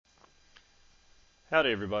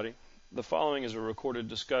Howdy, everybody. The following is a recorded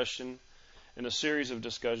discussion in a series of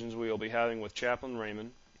discussions we will be having with Chaplain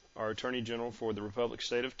Raymond, our Attorney General for the Republic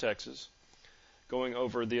State of Texas, going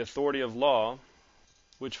over the authority of law,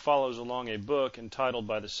 which follows along a book entitled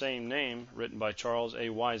by the same name, written by Charles A.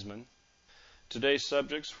 Wiseman. Today's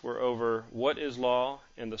subjects were over what is law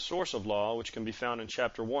and the source of law, which can be found in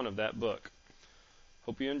Chapter 1 of that book.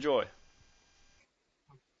 Hope you enjoy.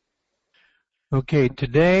 Okay,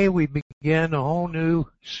 today we begin a whole new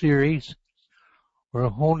series or a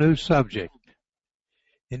whole new subject.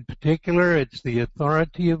 In particular, it's the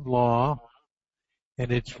authority of law, and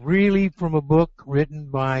it's really from a book written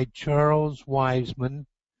by Charles Wiseman,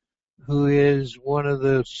 who is one of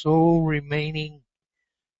the sole remaining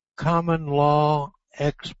common law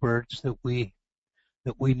experts that we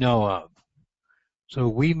know of. So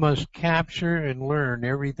we must capture and learn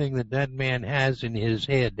everything that man has in his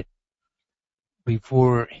head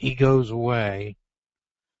before he goes away,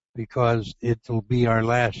 because it'll be our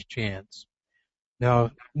last chance. Now,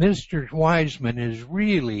 Mr. Wiseman is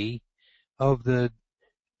really of the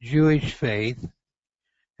Jewish faith,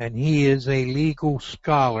 and he is a legal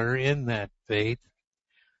scholar in that faith,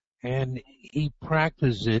 and he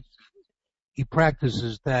practices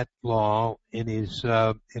that law in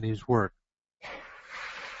his work.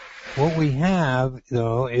 What we have,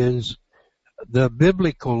 though, is the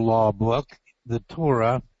biblical law book, the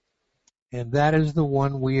Torah, and that is the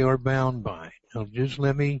one we are bound by. Now, just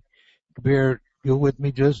let me go with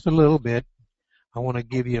me just a little bit. I want to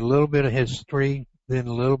give you a little bit of history, then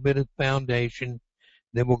a little bit of foundation,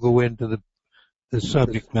 then we'll go into the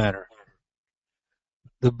subject matter.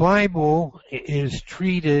 The Bible is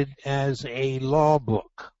treated as a law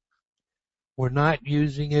book. We're not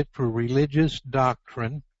using it for religious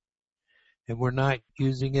doctrine, and we're not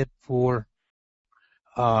using it for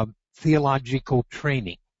theological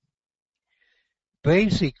training.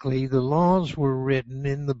 Basically, the laws were written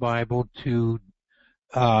in the Bible to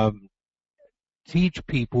teach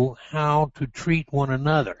people how to treat one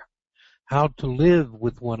another, how to live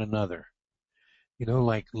with one another. You know,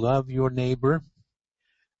 like love your neighbor.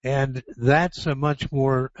 And that's a much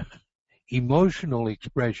more emotional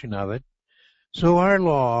expression of it. So our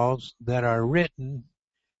laws that are written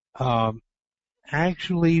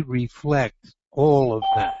actually reflect all of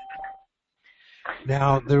that.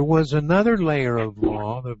 Now, there was another layer of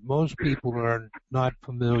law that most people are not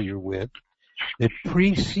familiar with that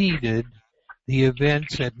preceded the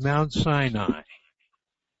events at Mount Sinai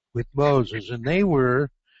with Moses, and they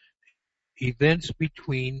were events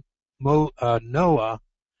between Noah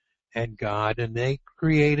and God, and they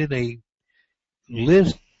created a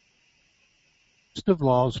list of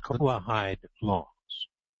laws called Noahide laws.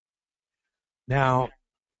 Now,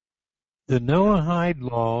 the Noahide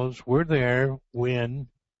laws were there when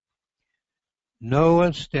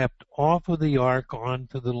Noah stepped off of the ark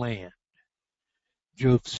onto the land.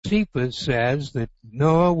 Josephus says that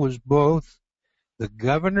Noah was both the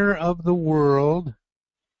governor of the world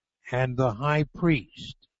and the high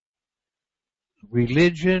priest.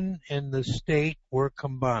 Religion and the state were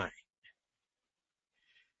combined.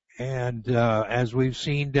 And as we've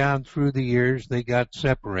seen down through the years, they got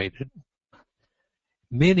separated.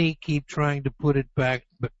 Many keep trying to put it back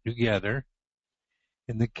together.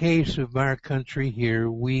 In the case of our country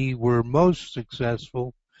here, we were most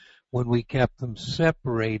successful when we kept them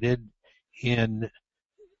separated in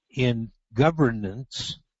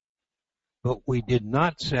governance, but we did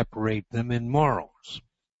not separate them in morals.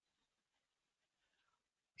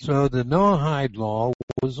 So the Noahide law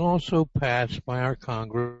was also passed by our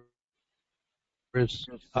Congress in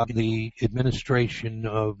the administration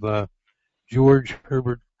of George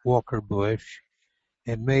Herbert Walker Bush,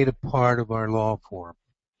 and made a part of our law form.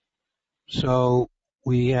 So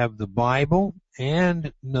we have the Bible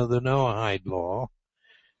and the Noahide law.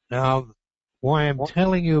 Now, why I'm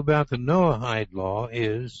telling you about the Noahide law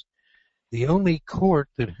is the only court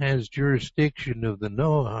that has jurisdiction of the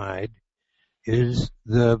Noahide is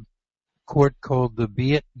the court called the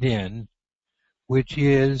Beit Din, which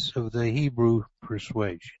is of the Hebrew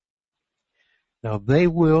persuasion. Now, they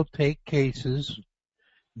will take cases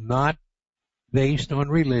not based on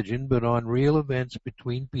religion, but on real events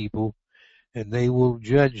between people, and they will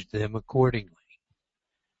judge them accordingly.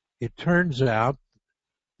 It turns out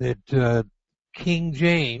that King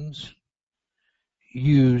James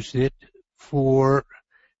used it for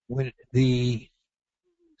the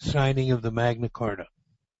signing of the Magna Carta.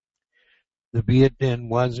 The Beit Din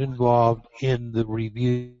was involved in the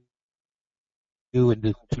review and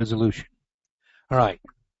the resolution. All right,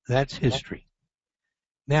 that's history.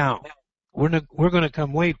 Now, we're going to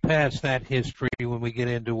come way past that history when we get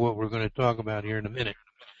into what we're going to talk about here in a minute.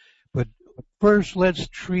 But first, let's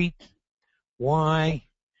treat why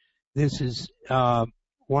this is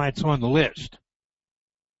why it's on the list.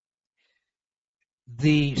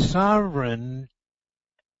 The sovereign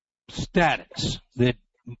status that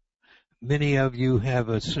many of you have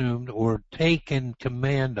assumed or taken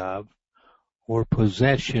command of or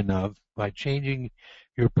possession of by changing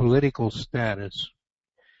your political status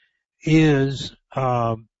is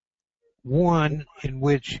one in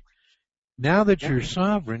which now that you're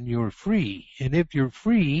sovereign, you're free. And if you're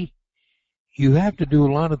free, you have to do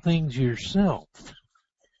a lot of things yourself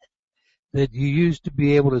that you used to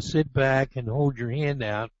be able to sit back and hold your hand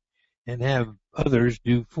out and have others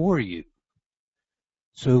do for you.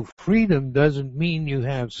 So freedom doesn't mean you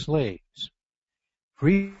have slaves.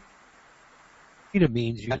 Freedom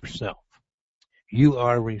means you yourself. You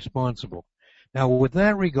are responsible. Now, with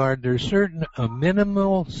that regard, there's a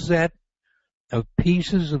minimal set of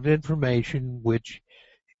pieces of information which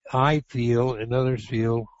I feel and others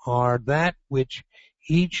feel are that which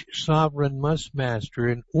each sovereign must master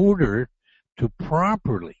in order to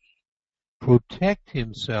properly protect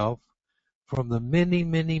himself from the many,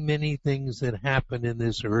 many, many things that happen in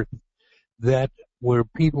this earth where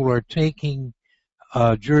people are taking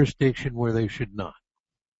jurisdiction where they should not.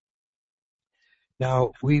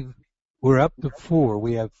 Now, we're up to 4.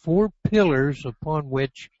 We have 4 pillars upon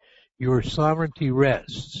which your sovereignty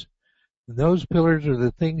rests. And those pillars are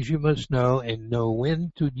the things you must know and know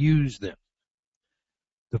when to use them.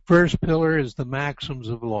 The first pillar is the maxims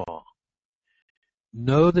of law.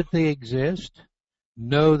 Know that they exist.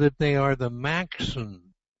 Know that they are the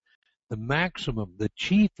maximum, the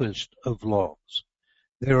chiefest of laws.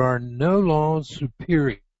 There are no laws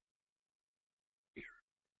superior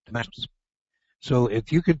to maxims. So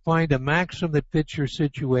if you can find a maxim that fits your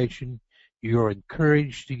situation, you're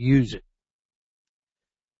encouraged to use it.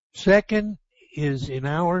 Second is in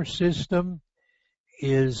our system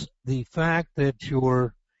is the fact that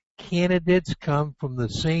your candidates come from the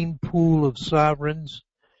same pool of sovereigns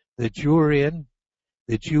that you're in,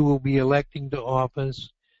 that you will be electing to office,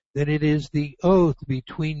 that it is the oath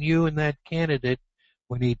between you and that candidate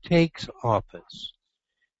when he takes office.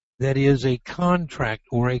 That is a contract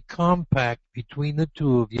or a compact between the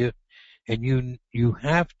two of you, and you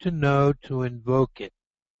have to know to invoke it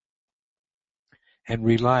and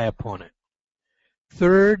rely upon it.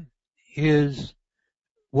 Third is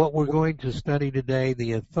what we're going to study today,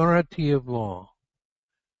 the authority of law.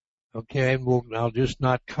 Okay, and I'll just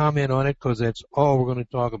not comment on it because that's all we're going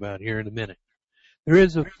to talk about here in a minute. There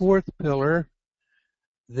is a 4th pillar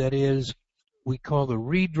that is we call the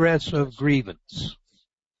redress of grievance.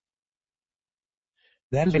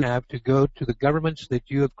 That is enough to go to the governments that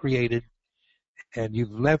you have created, and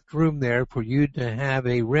you've left room there for you to have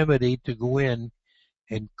a remedy to go in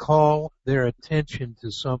and call their attention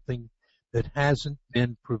to something that hasn't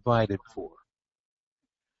been provided for.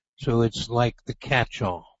 So it's like the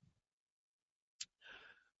catch-all.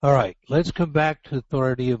 All right, let's come back to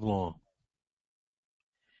authority of law.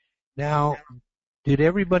 Now, did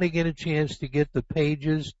everybody get a chance to get the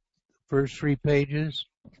pages, the first 3 pages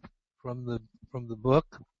from the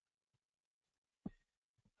book?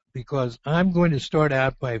 Because I'm going to start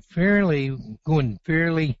out by going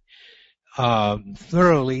fairly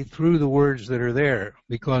thoroughly through the words that are there,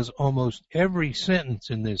 because almost every sentence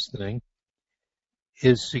in this thing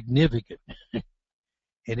is significant,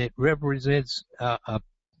 and it represents a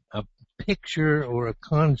picture or a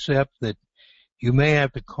concept that you may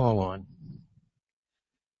have to call on.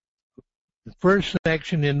 The first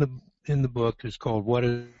section in the book is called "What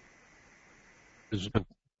is?"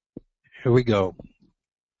 Here we go.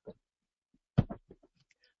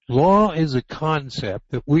 Law is a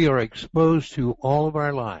concept that we are exposed to all of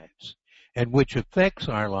our lives and which affects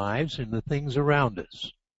our lives and the things around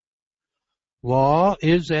us. Law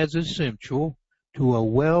is as essential to a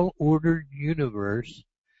well-ordered universe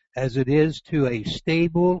as it is to a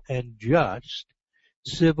stable and just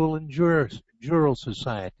civil and jural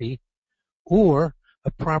society or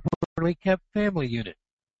a properly kept family unit.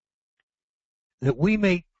 That we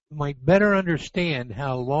might better understand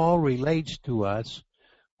how law relates to us,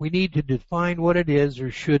 we need to define what it is or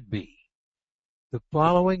should be. The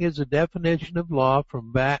following is a definition of law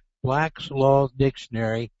from Black's Law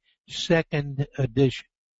Dictionary, 2nd edition.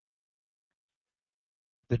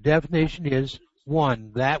 The definition is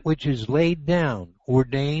 1. That which is laid down,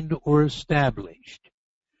 ordained, or established.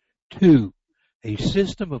 2. A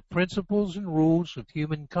system of principles and rules of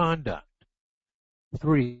human conduct.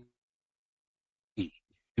 3. A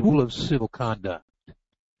rule of civil conduct.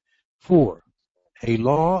 4. A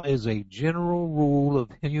law is a general rule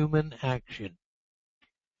of human action.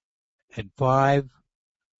 And 5,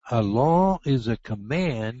 a law is a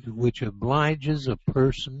command which obliges a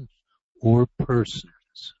person or persons.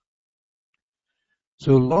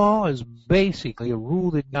 So law is basically a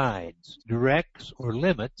rule that guides, directs, or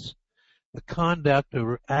limits the conduct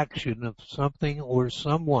or action of something or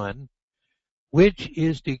someone which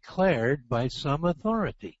is declared by some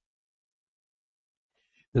authority.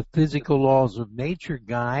 The physical laws of nature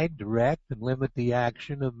guide, direct, and limit the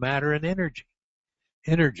action of matter and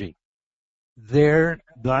energy. There,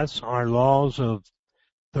 thus, are laws of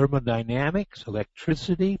thermodynamics,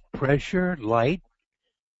 electricity, pressure, light,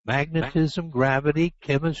 magnetism, gravity,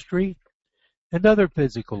 chemistry, and other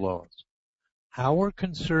physical laws. Our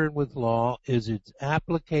concern with law is its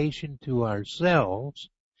application to ourselves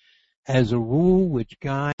as a rule which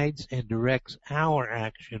guides and directs our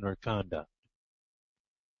action or conduct.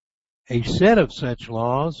 A set of such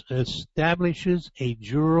laws establishes a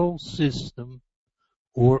jural system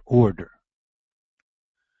or order.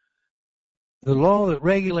 The law that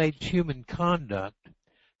regulates human conduct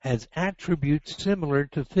has attributes similar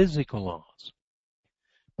to physical laws.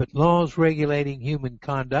 But laws regulating human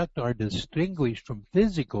conduct are distinguished from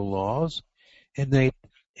physical laws in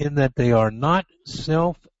that they are not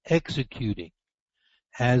self-executing,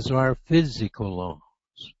 as are physical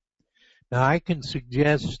laws. Now I can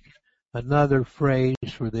suggest another phrase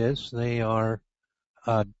for this. They are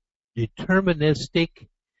deterministic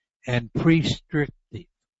and prescriptive.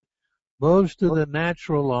 Most of the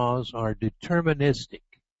natural laws are deterministic.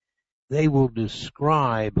 They will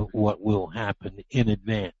describe what will happen in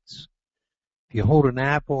advance. If you hold an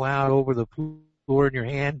apple out over the floor in your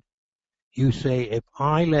hand, you say, if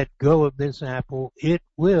I let go of this apple, it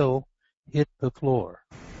will hit the floor.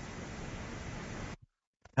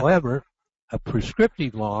 However, a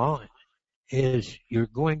prescriptive law is you're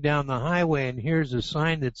going down the highway and here's a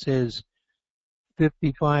sign that says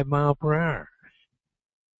 55 miles per hour.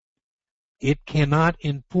 It cannot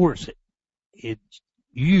enforce it.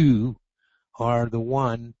 You are the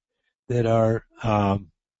one that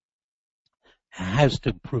has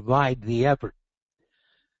to provide the effort.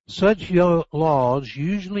 Such laws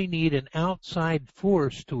usually need an outside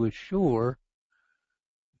force to assure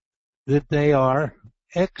that they are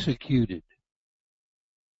executed.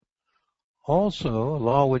 Also, a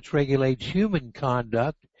law which regulates human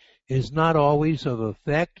conduct is not always of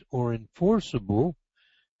effect or enforceable,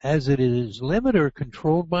 as it is limited or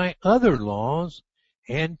controlled by other laws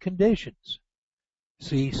and conditions.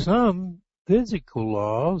 See, some physical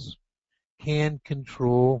laws can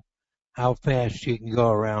control how fast you can go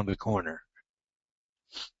around a corner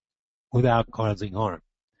without causing harm.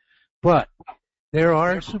 But there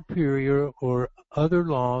are superior or other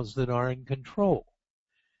laws that are in control.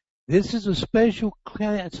 This is a special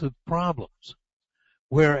class of problems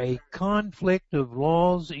where a conflict of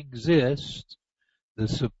laws exists. The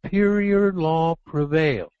superior law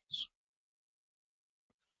prevails.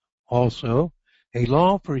 Also, a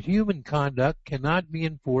law for human conduct cannot be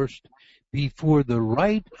enforced before the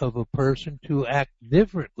right of a person to act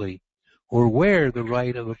differently or where the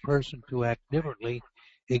right of a person to act differently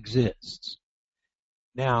exists.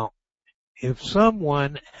 Now, if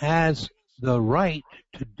someone has the right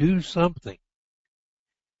to do something,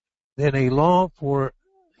 then a law for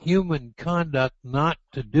human conduct not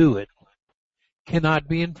to do it cannot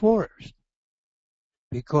be enforced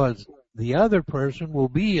because the other person will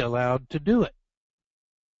be allowed to do it.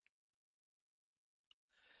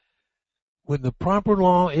 When the proper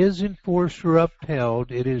law is enforced or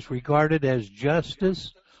upheld, it is regarded as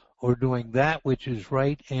justice or doing that which is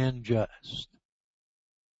right and just.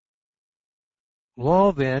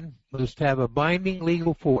 Law then must have a binding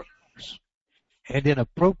legal force and an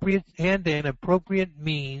appropriate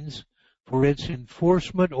means for its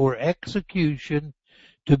enforcement or execution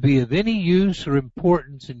to be of any use or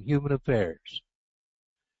importance in human affairs.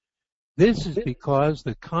 This is because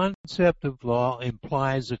the concept of law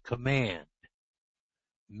implies a command,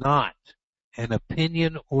 not an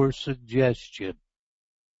opinion or suggestion.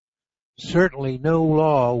 Certainly no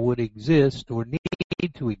law would exist or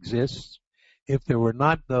need to exist if there were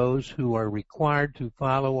not those who are required to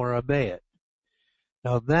follow or obey it.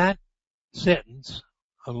 Now that sentence,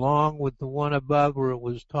 along with the one above where it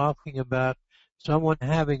was talking about someone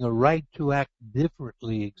having a right to act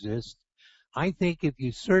differently exists, I think if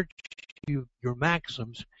you search your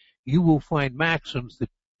maxims, you will find maxims that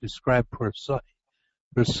describe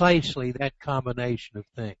precisely that combination of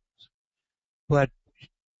things. But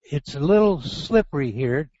it's a little slippery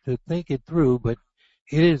here to think it through, but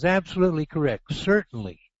it is absolutely correct.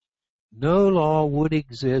 Certainly, no law would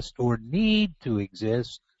exist or need to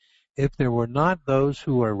exist if there were not those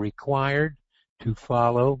who are required to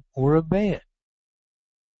follow or obey it.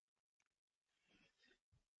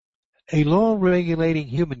 A law regulating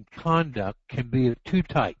human conduct can be of two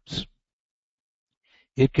types.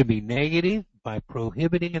 It can be negative by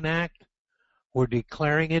prohibiting an act or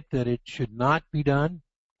declaring it that it should not be done,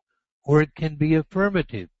 or it can be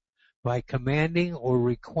affirmative by commanding or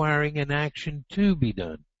requiring an action to be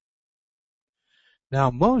done. Now,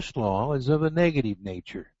 most law is of a negative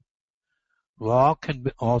nature. Law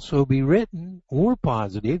can also be written or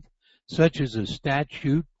positive, such as a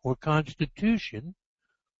statute or constitution,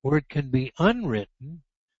 or it can be unwritten,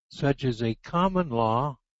 such as a common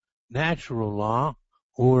law, natural law,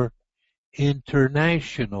 or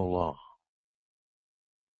international law.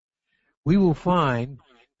 We will find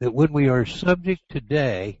that when we are subject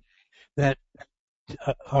today that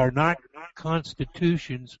are not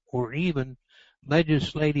constitutions or even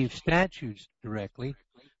legislative statutes directly,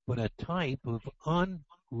 but a type of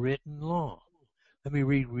unwritten law. Let me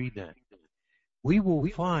reread that. We will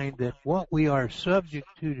find that what we are subject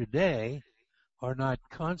to today are not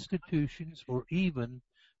constitutions or even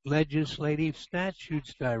legislative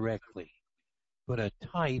statutes directly, but a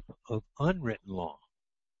type of unwritten law.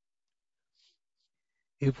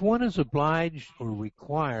 If one is obliged or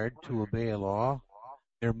required to obey a law,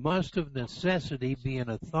 there must of necessity be an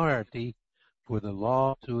authority for the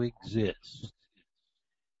law to exist.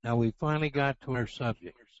 Now we finally got to our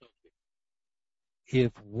subject.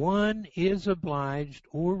 If one is obliged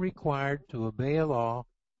or required to obey a law,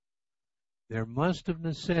 there must of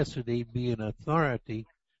necessity be an authority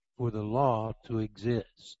for the law to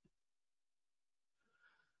exist.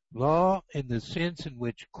 Law, in the sense in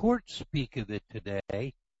which courts speak of it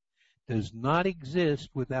today, does not exist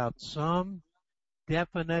without some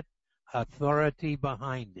definite authority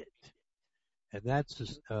behind it. And that's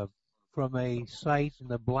from a site in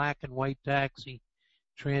the Black and White Taxi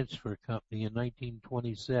Transfer Company in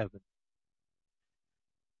 1927.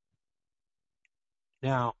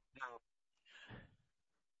 Now,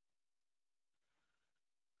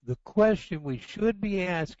 the question we should be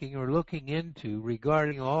asking or looking into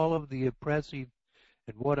regarding all of the oppressive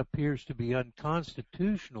and what appears to be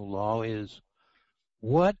unconstitutional law is,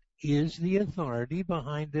 what is the authority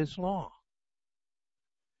behind this law?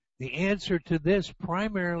 The answer to this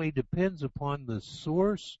primarily depends upon the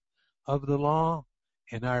source of the law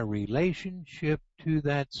and our relationship to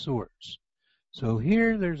that source. So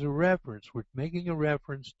here there's a reference. We're making a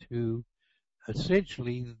reference to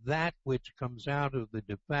essentially that which comes out of the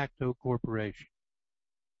de facto corporation.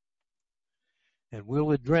 And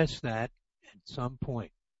we'll address that at some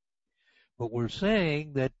point. But we're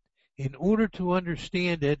saying that in order to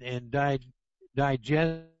understand it and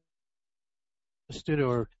digest it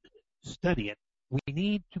or study it, we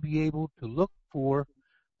need to be able to look for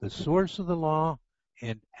the source of the law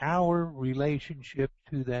and our relationship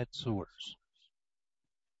to that source.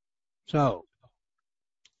 So,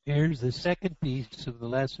 here's the second piece of the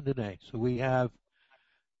lesson today. So we have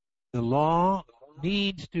the law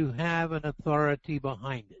needs to have an authority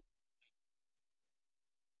behind it.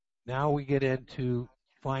 Now we get into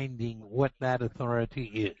finding what that authority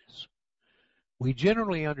is. We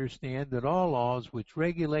generally understand that all laws which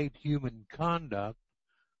regulate human conduct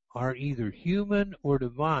are either human or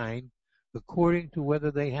divine, according to whether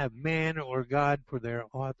they have man or God for their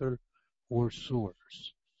author or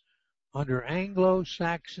source. Under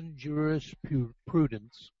Anglo-Saxon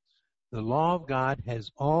jurisprudence, the law of God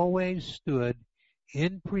has always stood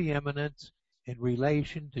in preeminence in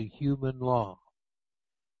relation to human law.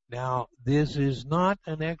 Now, this is not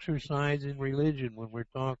an exercise in religion when we're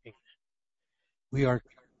talking. We are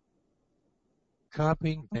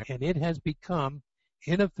copying, and it has become,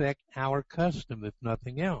 in effect, our custom, if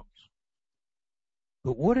nothing else.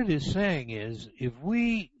 But what it is saying is, if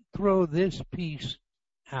we throw this piece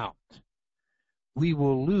out, we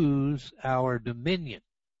will lose our dominion.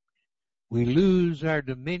 We lose our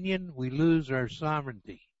dominion, we lose our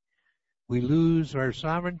sovereignty. We lose our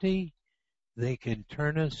sovereignty, they can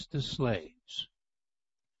turn us to slaves.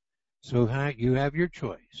 So you have your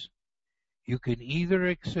choice. You can either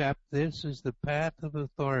accept this as the path of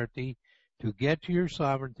authority to get to your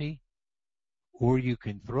sovereignty, or you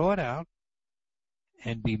can throw it out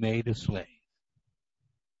and be made a slave.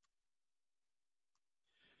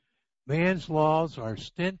 Man's laws are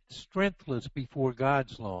strengthless before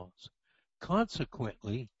God's laws.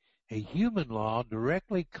 Consequently, a human law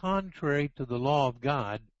directly contrary to the law of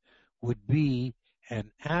God would be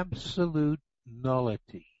an absolute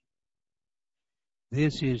nullity.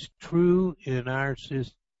 This is true in our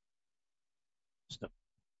system.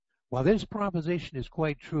 While this proposition is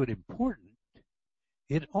quite true and important,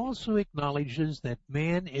 it also acknowledges that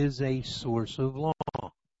man is a source of law,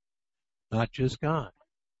 not just God.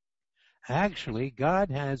 Actually, God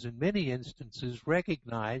has in many instances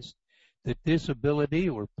recognized that this ability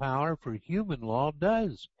or power for human law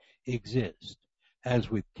does exist, as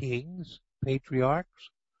with kings, patriarchs,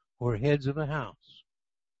 or heads of a house.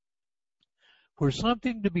 For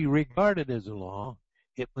something to be regarded as a law,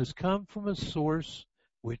 it must come from a source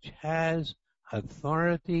which has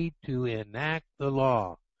authority to enact the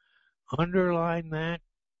law. Underline that,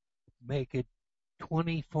 make it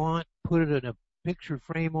 20 font, put it in a picture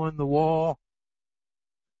frame on the wall.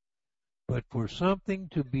 But for something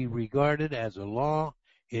to be regarded as a law,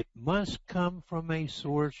 it must come from a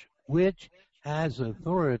source which has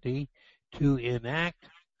authority to enact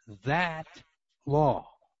that law.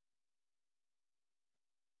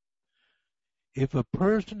 If a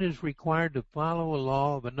person is required to follow a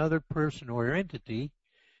law of another person or entity,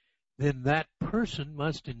 then that person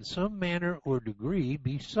must in some manner or degree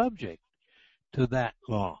be subject to that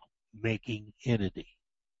law-making entity.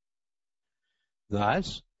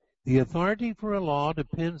 Thus, the authority for a law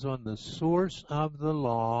depends on the source of the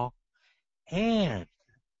law and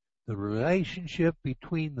the relationship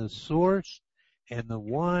between the source and the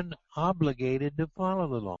one obligated to follow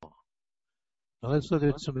the law. Now let's look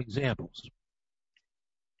at some examples.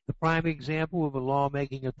 The prime example of a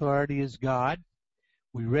law-making authority is God.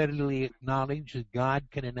 We readily acknowledge that God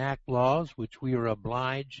can enact laws which we are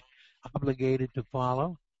obligated to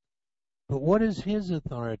follow. But what is His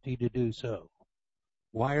authority to do so?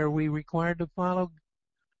 Why are we required to follow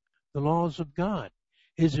the laws of God?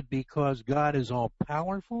 Is it because God is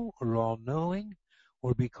all-powerful or all-knowing,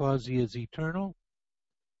 or because He is eternal?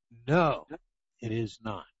 No, it is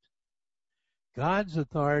not. God's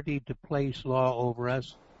authority to place law over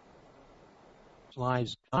us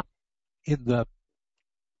lies not in the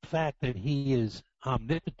fact that He is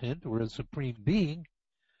omnipotent or a supreme being,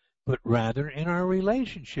 but rather in our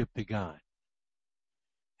relationship to God.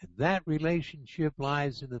 And that relationship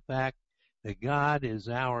lies in the fact that God is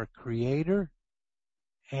our creator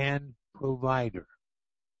and provider.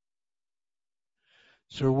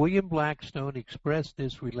 Sir William Blackstone expressed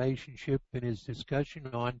this relationship in his discussion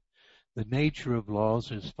on the nature of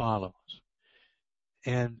laws as follows.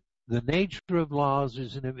 And the nature of laws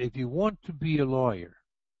is, if you want to be a lawyer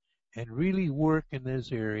and really work in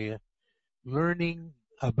this area, learning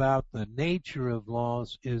about the nature of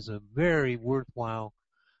laws is a very worthwhile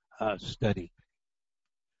study.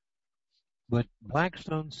 But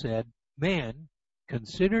Blackstone said, man,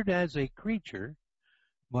 considered as a creature,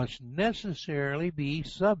 must necessarily be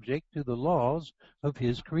subject to the laws of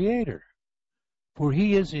his creator, for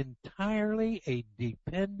he is entirely a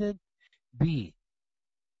dependent being.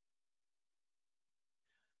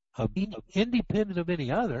 A being independent of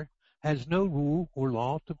any other has no rule or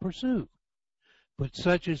law to pursue, but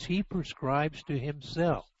such as he prescribes to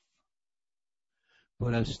himself.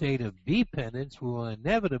 But a state of dependence will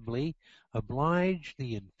inevitably oblige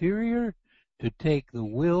the inferior to take the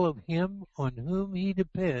will of him on whom he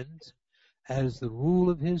depends as the rule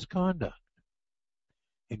of his conduct.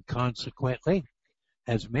 And consequently,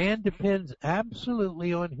 as man depends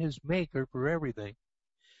absolutely on his Maker for everything,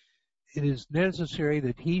 it is necessary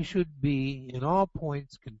that he should be in all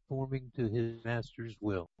points conforming to his master's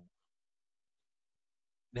will.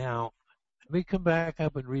 Now, let me come back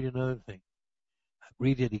up and read another thing.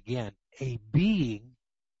 Read it again. A being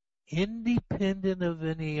independent of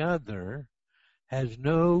any other has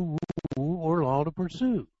no rule or law to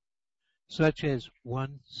pursue, such as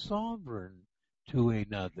one sovereign to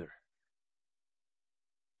another,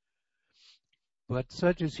 but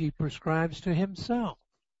such as he prescribes to himself,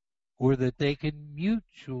 or that they can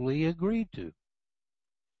mutually agree to.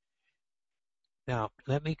 Now,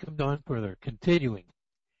 let me come on further. Continuing.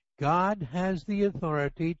 God has the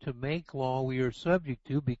authority to make law we are subject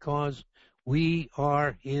to because we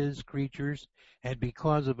are His creatures and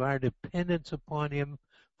because of our dependence upon Him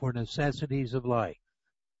for necessities of life.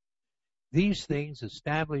 These things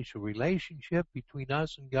establish a relationship between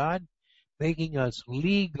us and God, making us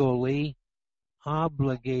legally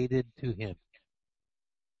obligated to Him.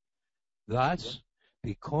 Thus,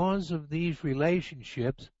 because of these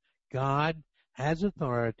relationships, God has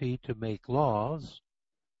authority to make laws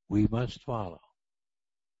we must follow.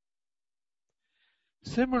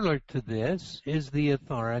 Similar to this is the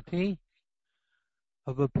authority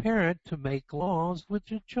of a parent to make laws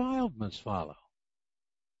which a child must follow.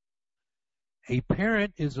 A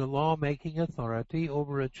parent is a law-making authority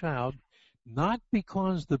over a child not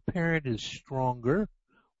because the parent is stronger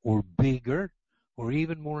or bigger or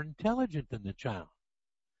even more intelligent than the child,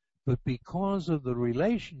 but because of the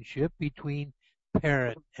relationship between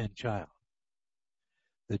parent and child.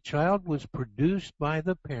 The child was produced by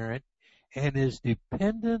the parent and is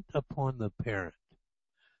dependent upon the parent.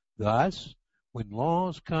 Thus, when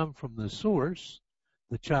laws come from the source,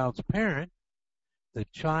 the child's parent, the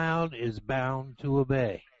child is bound to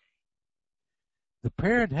obey. The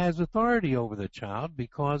parent has authority over the child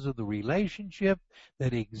because of the relationship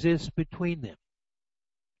that exists between them.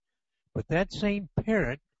 But that same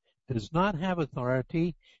parent does not have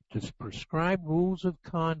authority to prescribe rules of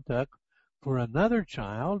conduct for another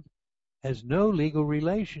child, as no legal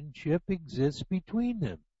relationship exists between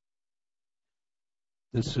them.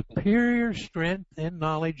 The superior strength and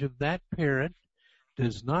knowledge of that parent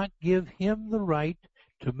does not give him the right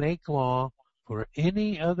to make law for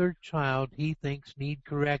any other child he thinks need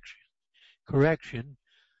correction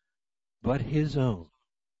but his own.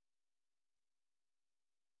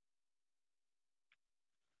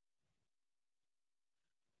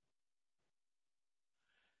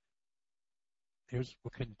 We're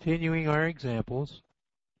continuing our examples.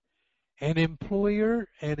 An employer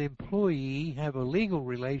and employee have a legal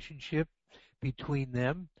relationship between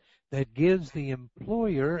them that gives the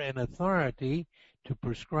employer an authority to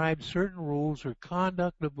prescribe certain rules or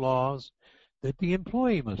conduct of laws that the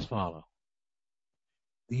employee must follow.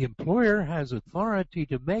 The employer has authority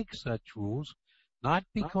to make such rules, not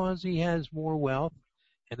because he has more wealth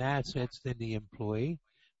and assets than the employee,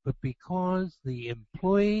 but because the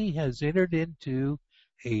employee has entered into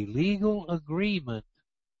a legal agreement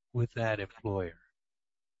with that employer.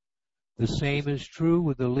 The same is true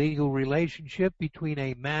with the legal relationship between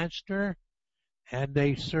a master and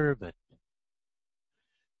a servant.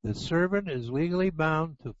 The servant is legally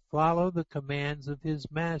bound to follow the commands of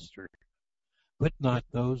his master, but not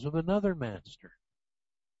those of another master.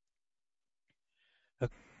 A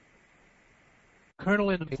colonel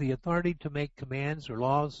has the authority to make commands or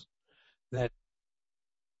laws that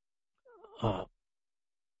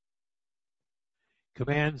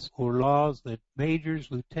majors,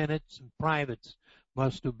 lieutenants, and privates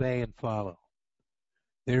must obey and follow.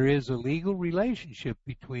 There is a legal relationship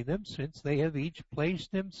between them since they have each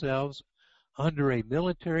placed themselves under a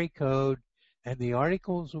military code and the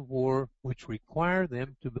articles of war which require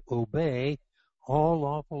them to obey all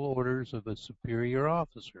lawful orders of a superior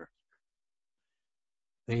officer.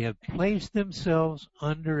 They have placed themselves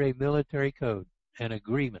under a military code, an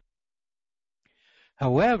agreement.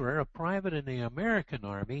 However, a private in the American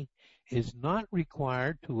Army is not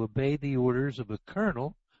required to obey the orders of a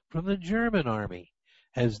colonel from the German Army,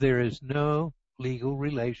 as there is no legal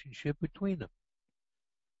relationship between them.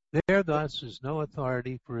 There thus is no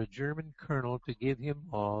authority for a German colonel to give him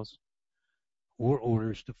laws or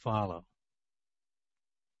orders to follow.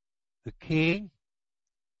 A king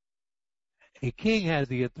has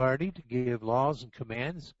the authority to give laws and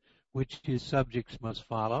commands which his subjects must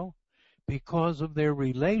follow because of their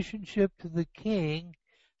relationship to the king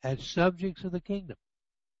as subjects of the kingdom.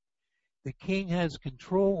 The king has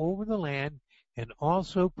control over the land and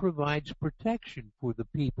also provides protection for the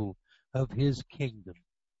people of his kingdom,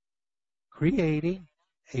 creating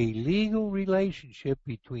a legal relationship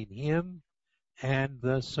between him and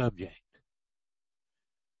the subject.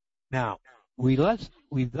 Now, we thus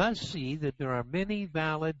see that there are many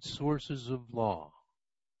valid sources of law,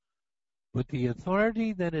 but the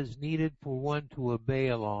authority that is needed for one to obey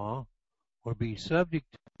a law or be subject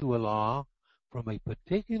to a law from a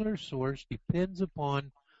particular source depends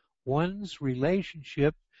upon one's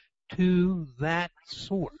relationship to that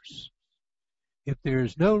source. If there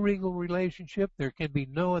is no legal relationship, there can be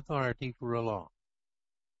no authority for a law.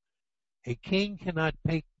 A king cannot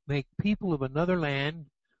make people of another land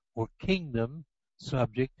or kingdom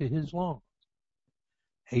subject to his laws.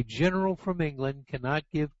 A general from England cannot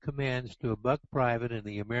give commands to a buck private in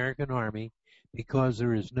the American Army because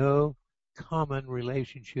there is no common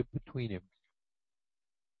relationship between him.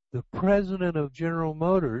 The president of General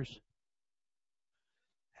Motors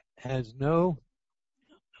has no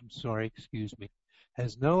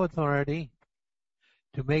authority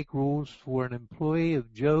to make rules for an employee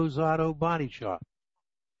of Joe's Auto Body Shop.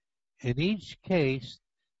 In each case,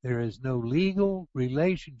 there is no legal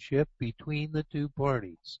relationship between the two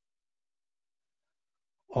parties.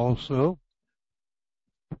 Also,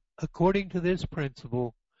 according to this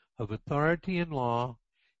principle of authority in law,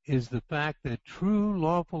 is the fact that true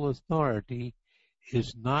lawful authority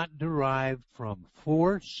is not derived from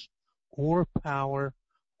force or power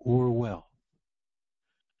or wealth,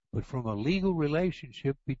 but from a legal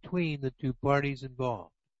relationship between the two parties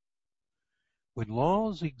involved. When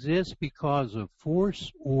laws exist because of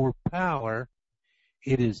force or power,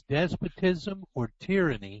 it is despotism or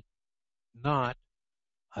tyranny not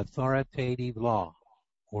authoritative law,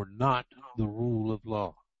 or not the rule of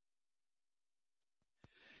law.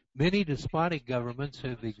 Many despotic governments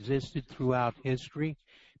have existed throughout history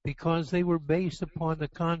because they were based upon the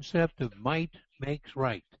concept of might makes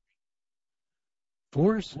right.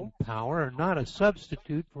 Force and power are not a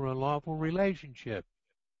substitute for a lawful relationship.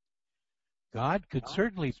 God could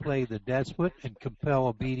certainly play the despot and compel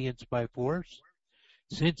obedience by force,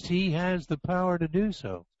 since he has the power to do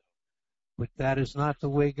so. But that is not the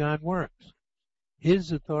way God works.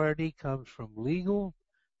 His authority comes from legal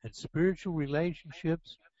and spiritual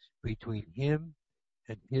relationships between him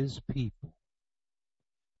and his people.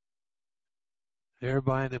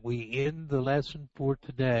 Thereby that we end the lesson for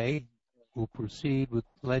today. We'll proceed with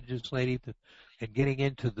legislative and getting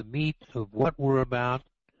into the meat of what we're about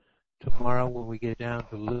tomorrow when we get down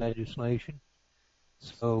to legislation.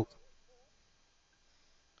 So,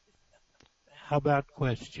 how about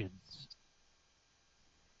questions?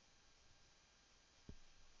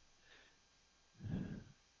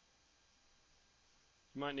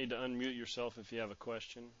 You might need to unmute yourself if you have a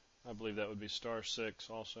question. I believe that would be *6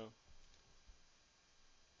 also.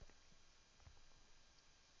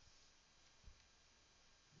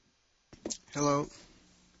 Hello.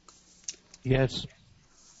 Yes.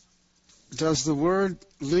 Does the word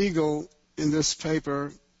legal in this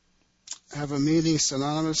paper have a meaning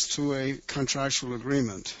synonymous to a contractual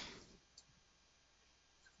agreement?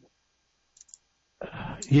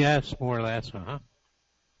 Yes, more or less,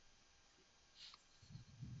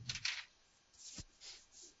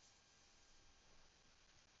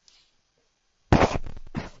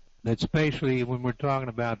 Especially when we're talking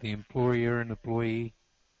about the employer and employee,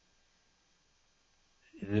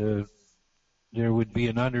 there would be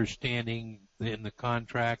an understanding in the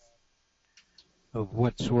contract of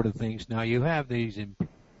what sort of things. Now you have these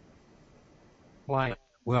implied,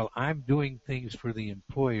 well, I'm doing things for the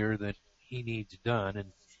employer that he needs done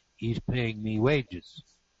and he's paying me wages.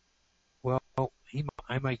 Well,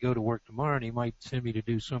 I might go to work tomorrow and he might send me to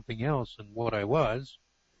do something else than what I was.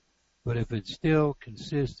 But if it's still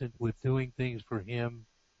consistent with doing things for him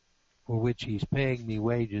for which he's paying me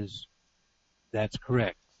wages, that's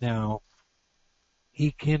correct. Now,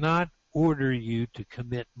 he cannot order you to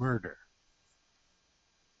commit murder.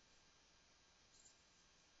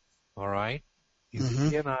 All right?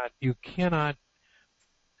 You cannot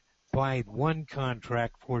buy one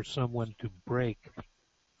contract for someone to break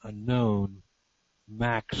a known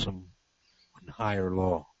maxim in higher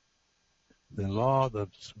law. The law, the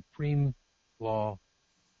supreme law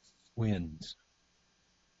wins.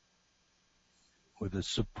 Or the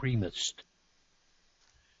supremist.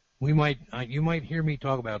 You might hear me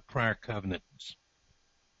talk about prior covenants.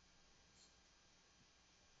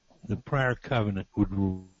 The prior covenant would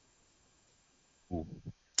rule.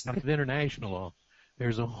 Now, with international law,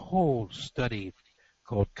 there's a whole study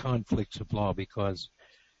called conflicts of law because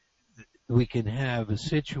we can have a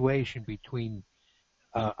situation between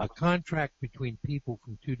a contract between people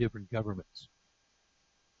from two different governments.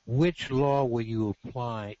 Which law will you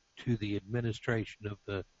apply to the administration of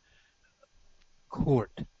the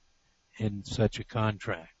court in such a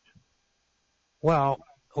contract? Well,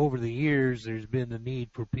 over the years, there's been the need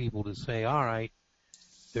for people to say, all right,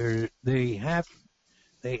 they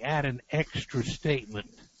add an extra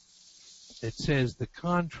statement that says the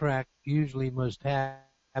contract usually must have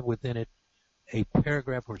within it a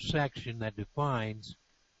paragraph or section that defines,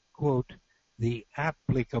 quote, the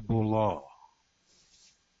applicable law.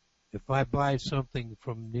 If I buy something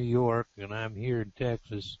from New York and I'm here in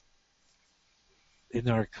Texas, in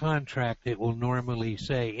our contract it will normally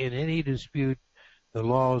say, in any dispute, the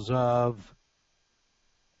laws of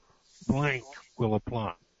blank will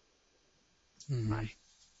apply. Mm-hmm.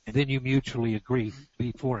 And then you mutually agree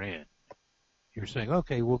beforehand. You're saying,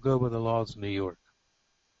 okay, we'll go by the laws of New York.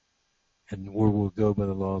 And we'll go by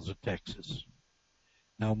the laws of Texas.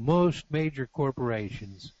 Now, most major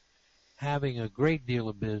corporations having a great deal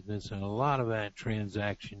of business and a lot of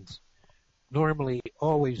transactions normally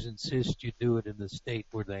always insist you do it in the state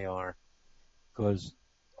where they are because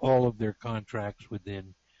all of their contracts would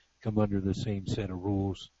then come under the same set of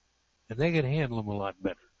rules and they can handle them a lot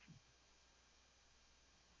better.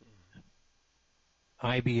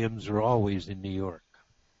 IBMs are always in New York.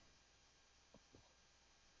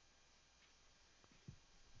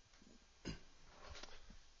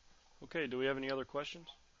 Okay, do we have any other questions?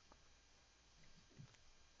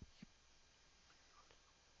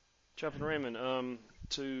 Chaplain Raymond,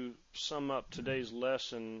 to sum up today's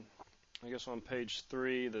lesson, I guess on page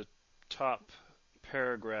 3, the top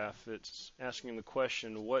paragraph, it's asking the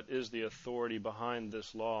question, what is the authority behind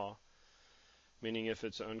this law? meaning if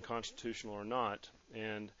it's unconstitutional or not.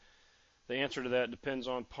 And the answer to that depends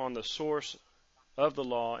upon the source of the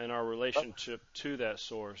law and our relationship to that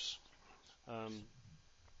source.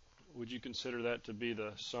 Would you consider that to be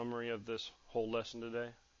the summary of this whole lesson today?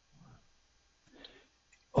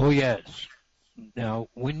 Oh, yes. Now,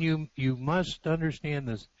 when you must understand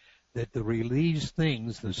this, that these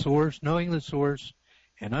things, the source, knowing the source,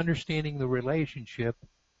 and understanding the relationship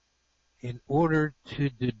in order to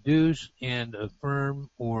deduce and affirm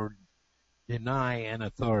or deny an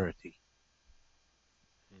authority.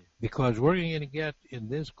 Because we're going to get in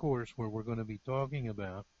this course where we're going to be talking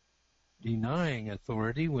about denying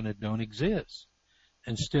authority when it don't exist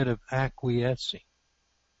instead of acquiescing.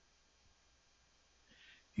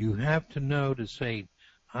 You have to know to say,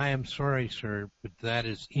 I am sorry, sir, but that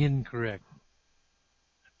is incorrect.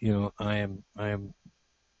 I am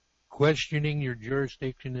questioning your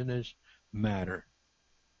jurisdiction in this matter.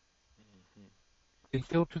 It's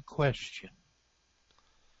still to question.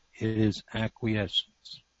 It is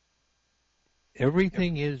acquiescence.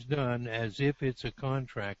 Everything is done as if it's a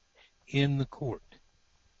contract in the court.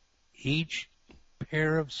 Each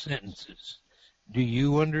pair of sentences. Do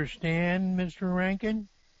you understand, Mr. Rankin?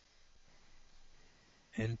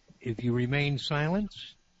 And if you remain silent,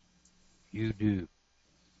 you do.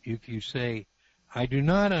 If you say, I do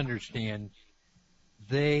not understand,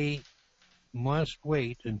 they must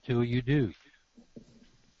wait until you do.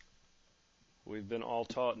 We've been all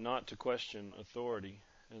taught not to question authority,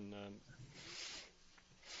 and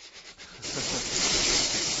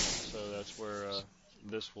so that's where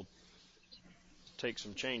this will take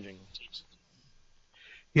some changing.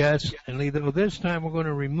 Yes, and though this time we're going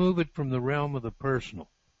to remove it from the realm of the personal.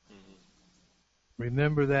 Mm-hmm.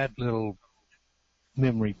 Remember that little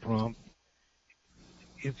memory prompt.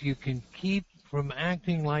 If you can keep from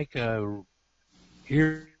acting like a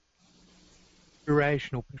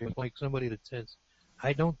irrational, like somebody that says,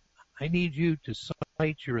 I need you to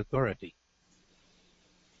cite your authority.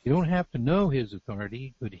 You don't have to know his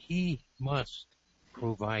authority, but he must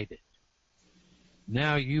provide it.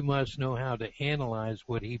 Now you must know how to analyze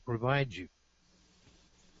what he provides you.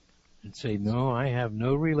 And say, no, I have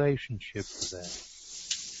no relationship to that.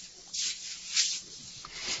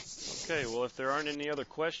 Okay, well, if there aren't any other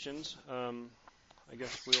questions, I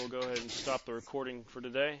guess we'll go ahead and stop the recording for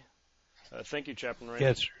today. Thank you, Chaplain Ray.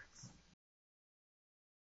 Yes, sir.